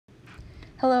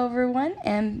Hello everyone,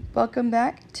 and welcome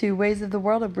back to Ways of the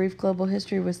World, a brief global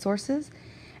history with sources.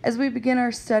 As we begin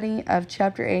our study of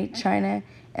Chapter 8, China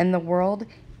and the World,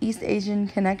 East Asian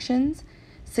Connections,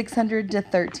 600 to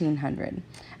 1300.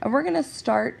 And we're going to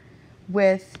start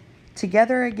with,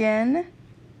 together again,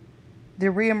 the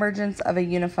reemergence of a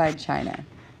unified China.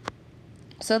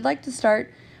 So I'd like to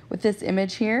start with this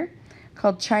image here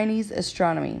called Chinese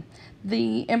astronomy.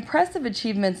 The impressive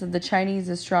achievements of the Chinese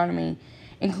astronomy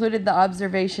included the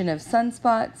observation of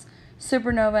sunspots,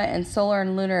 supernova, and solar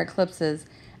and lunar eclipses,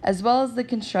 as well as the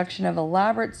construction of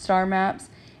elaborate star maps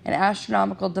and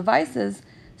astronomical devices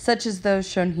such as those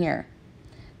shown here.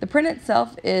 The print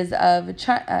itself is of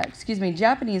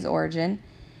Japanese origin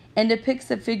and depicts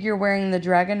a figure wearing the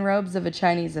dragon robes of a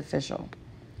Chinese official.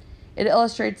 It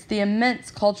illustrates the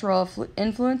immense cultural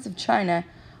influence of China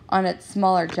on its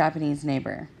smaller Japanese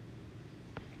neighbor.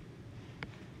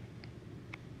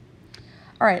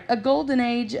 All right, a golden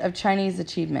age of Chinese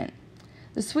achievement.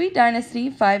 The Sui dynasty,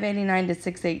 589 to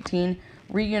 618,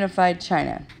 reunified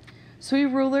China. Sui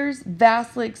rulers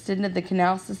vastly extended the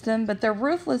canal system, but their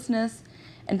ruthlessness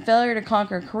and failure to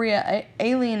conquer Korea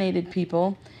alienated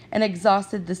people and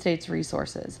exhausted the state's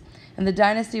resources. And the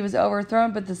dynasty was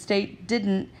overthrown, but the state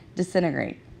didn't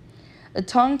disintegrate. The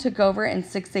Tang took over in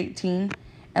 618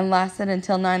 and lasted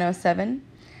until 907,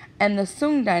 and the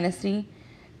Sung dynasty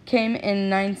came in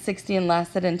 960 and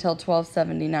lasted until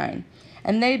 1279.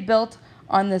 And they built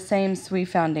on the same Sui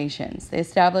foundations. They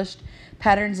established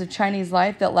patterns of Chinese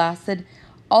life that lasted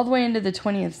all the way into the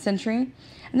 20th century.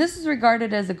 And this is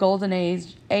regarded as a golden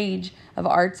age of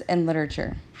arts and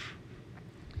literature.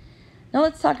 Now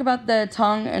let's talk about the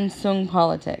Tang and Sung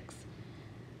politics.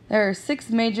 There are 6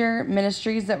 major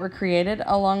ministries that were created,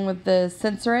 along with the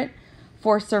censorate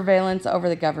for surveillance over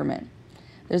the government.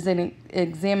 There's an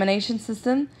examination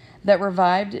system that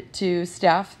revived to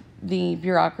staff the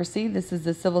bureaucracy. This is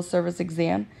the civil service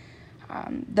exam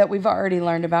that we've already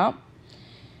learned about.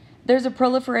 There's a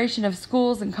proliferation of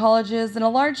schools and colleges, and a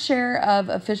large share of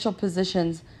official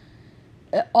positions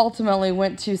ultimately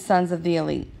went to sons of the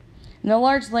elite. And the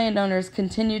large landowners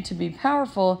continued to be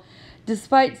powerful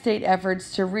despite state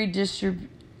efforts to redistribute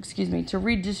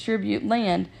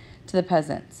land to the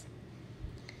peasants.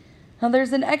 Now,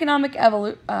 there's an economic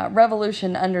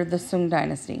revolution under the Sung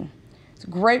dynasty. It's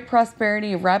great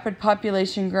prosperity, rapid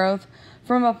population growth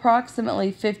from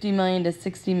approximately 50 million to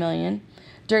 60 million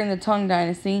during the Tang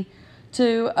dynasty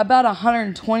to about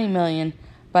 120 million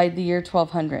by the year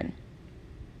 1200.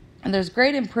 And there's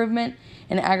great improvement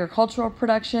in agricultural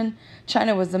production.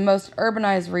 China was the most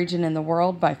urbanized region in the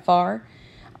world by far.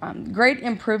 Great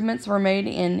improvements were made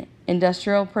in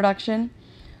industrial production.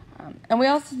 And we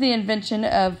also see the invention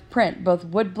of print, both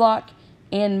woodblock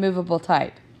and movable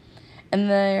type. And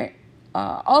they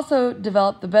also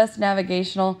developed the best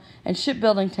navigational and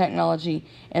shipbuilding technology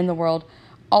in the world,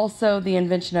 also the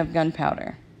invention of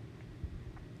gunpowder.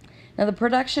 Now, the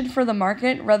production for the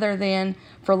market rather than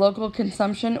for local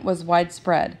consumption was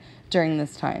widespread during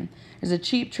this time. There's a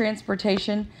cheap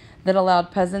transportation that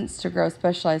allowed peasants to grow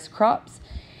specialized crops,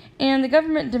 and the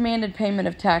government demanded payment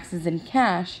of taxes in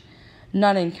cash,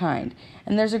 not in kind.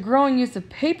 And there's a growing use of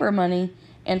paper money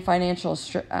and financial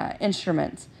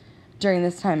instruments during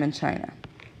this time in China.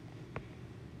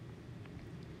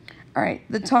 All right,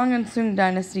 the Tang and Sung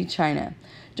dynasty China.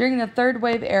 During the Third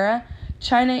Wave era,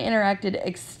 China interacted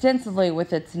extensively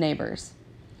with its neighbors.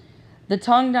 The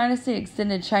Tang dynasty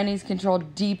extended Chinese control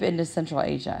deep into Central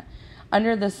Asia.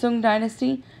 Under the Sung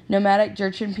dynasty, nomadic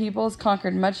Jurchen peoples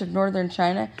conquered much of northern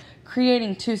China,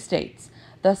 creating 2 states,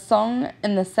 the Song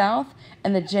in the south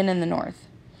and the Jin in the north.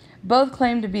 Both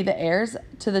claimed to be the heirs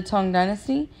to the Tang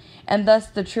dynasty and thus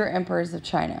the true emperors of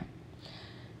China.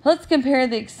 Let's compare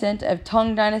the extent of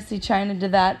Tang dynasty China to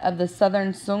that of the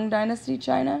southern Sung dynasty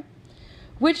China.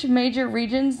 Which major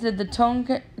regions did the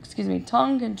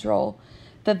Tang control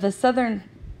that the southern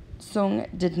Sung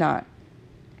did not?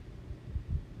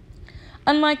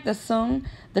 Unlike the Sung,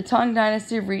 the Tang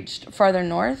dynasty reached farther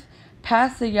north,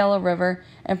 past the Yellow River,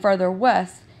 and farther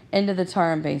west into the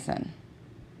Tarim Basin.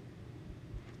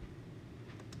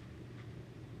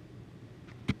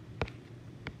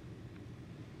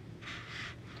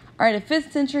 All right, a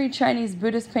 5th century Chinese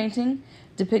Buddhist painting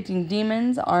depicting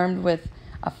demons armed with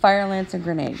a fire lance and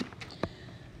grenade.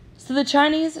 So the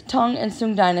Chinese, Tang, and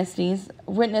Sung dynasties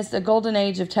witnessed a golden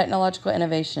age of technological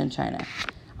innovation in China.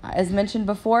 As mentioned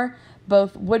before,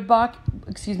 both woodblock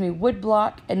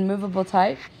and movable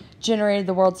type generated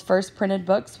the world's first printed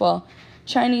books, while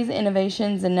Chinese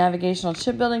innovations in navigational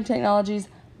shipbuilding technologies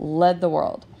led the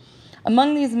world.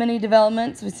 Among these many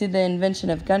developments, we see the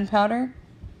invention of gunpowder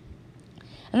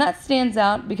And that stands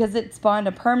out because it spawned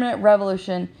a permanent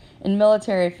revolution in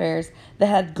military affairs that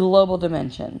had global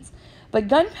dimensions. But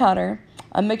gunpowder,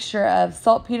 a mixture of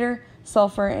saltpeter,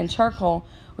 sulfur, and charcoal,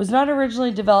 was not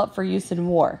originally developed for use in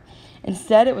war.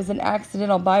 Instead, it was an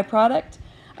accidental byproduct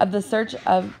of the search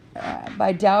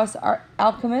by Taoist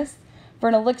alchemists for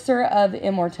an elixir of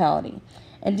immortality.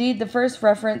 Indeed, the first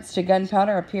reference to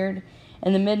gunpowder appeared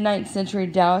in the mid-9th century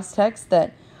Taoist text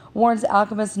that warns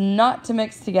alchemists not to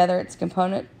mix together its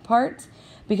component parts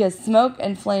because smoke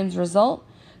and flames result,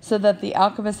 so that the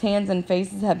alchemist's hands and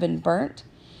faces have been burnt,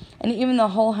 and even the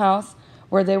whole house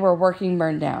where they were working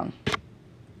burned down.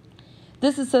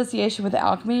 This association with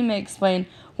alchemy may explain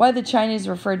why the Chinese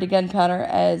referred to gunpowder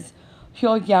as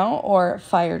huoyao, or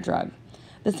fire drug.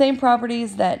 The same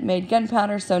properties that made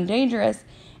gunpowder so dangerous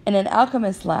in an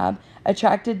alchemist's lab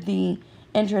attracted the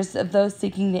interest of those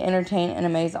seeking to entertain and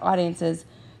amaze audiences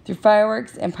through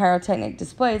fireworks and pyrotechnic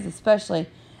displays, especially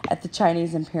at the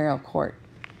Chinese imperial court.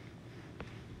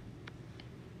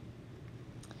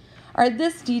 All right,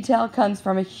 this detail comes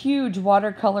from a huge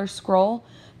watercolor scroll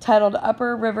titled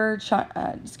Upper River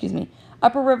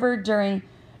during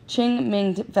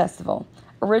Qingming Festival,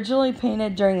 originally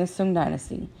painted during the Song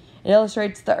Dynasty. It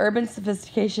illustrates the urban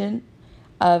sophistication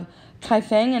of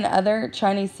Kaifeng and other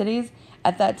Chinese cities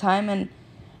at that time and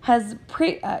has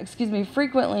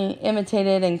frequently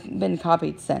imitated and been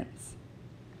copied since.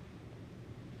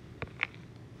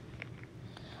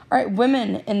 All right,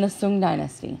 women in the Song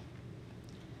Dynasty.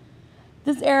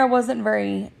 This era wasn't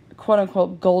very,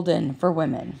 quote-unquote, golden for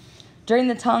women. During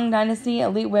the Tang Dynasty,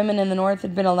 elite women in the north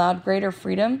had been allowed greater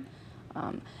freedom,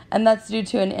 and that's due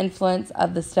to an influence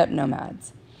of the steppe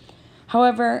nomads.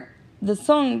 However, the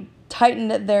Song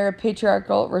tightened their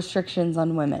patriarchal restrictions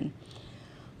on women.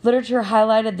 Literature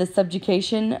highlighted the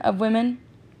subjugation of women.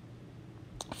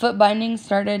 Foot binding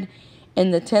started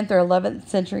in the 10th or 11th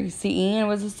century CE and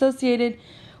was associated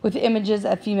with images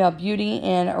of female beauty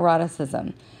and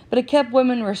eroticism, but it kept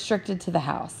women restricted to the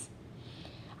house.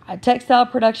 Textile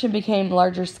production became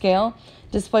larger scale,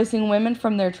 displacing women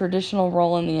from their traditional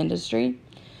role in the industry.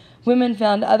 Women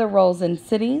found other roles in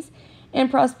cities, and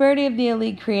prosperity of the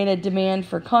elite created demand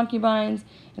for concubines,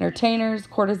 entertainers,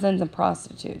 courtesans, and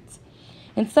prostitutes.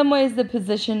 In some ways, the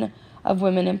position of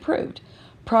women improved.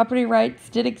 Property rights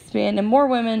did expand, and more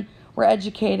women were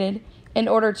educated in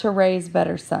order to raise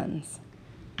better sons.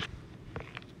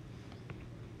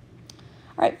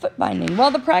 All right, foot binding.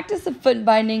 While the practice of foot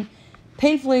binding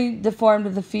painfully deformed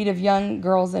the feet of young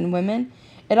girls and women,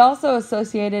 it also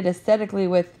associated aesthetically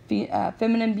with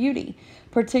feminine beauty,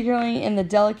 particularly in the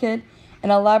delicate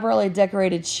and elaborately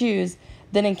decorated shoes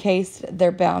that encased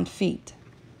their bound feet.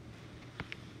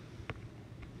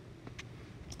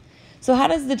 So how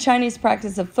does the Chinese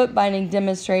practice of foot binding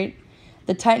demonstrate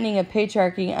the tightening of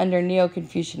patriarchy under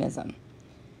Neo-Confucianism?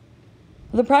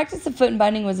 The practice of foot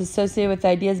binding was associated with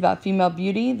ideas about female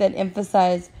beauty that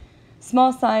emphasized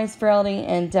small size, frailty,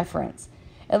 and deference.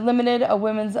 It limited a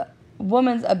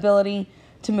woman's ability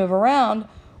to move around,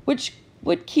 which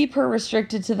would keep her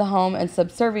restricted to the home and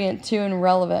subservient to and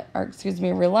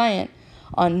reliant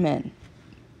on men.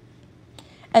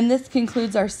 And this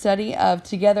concludes our study of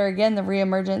Together Again, the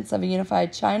Reemergence of a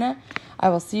Unified China. I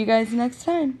will see you guys next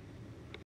time.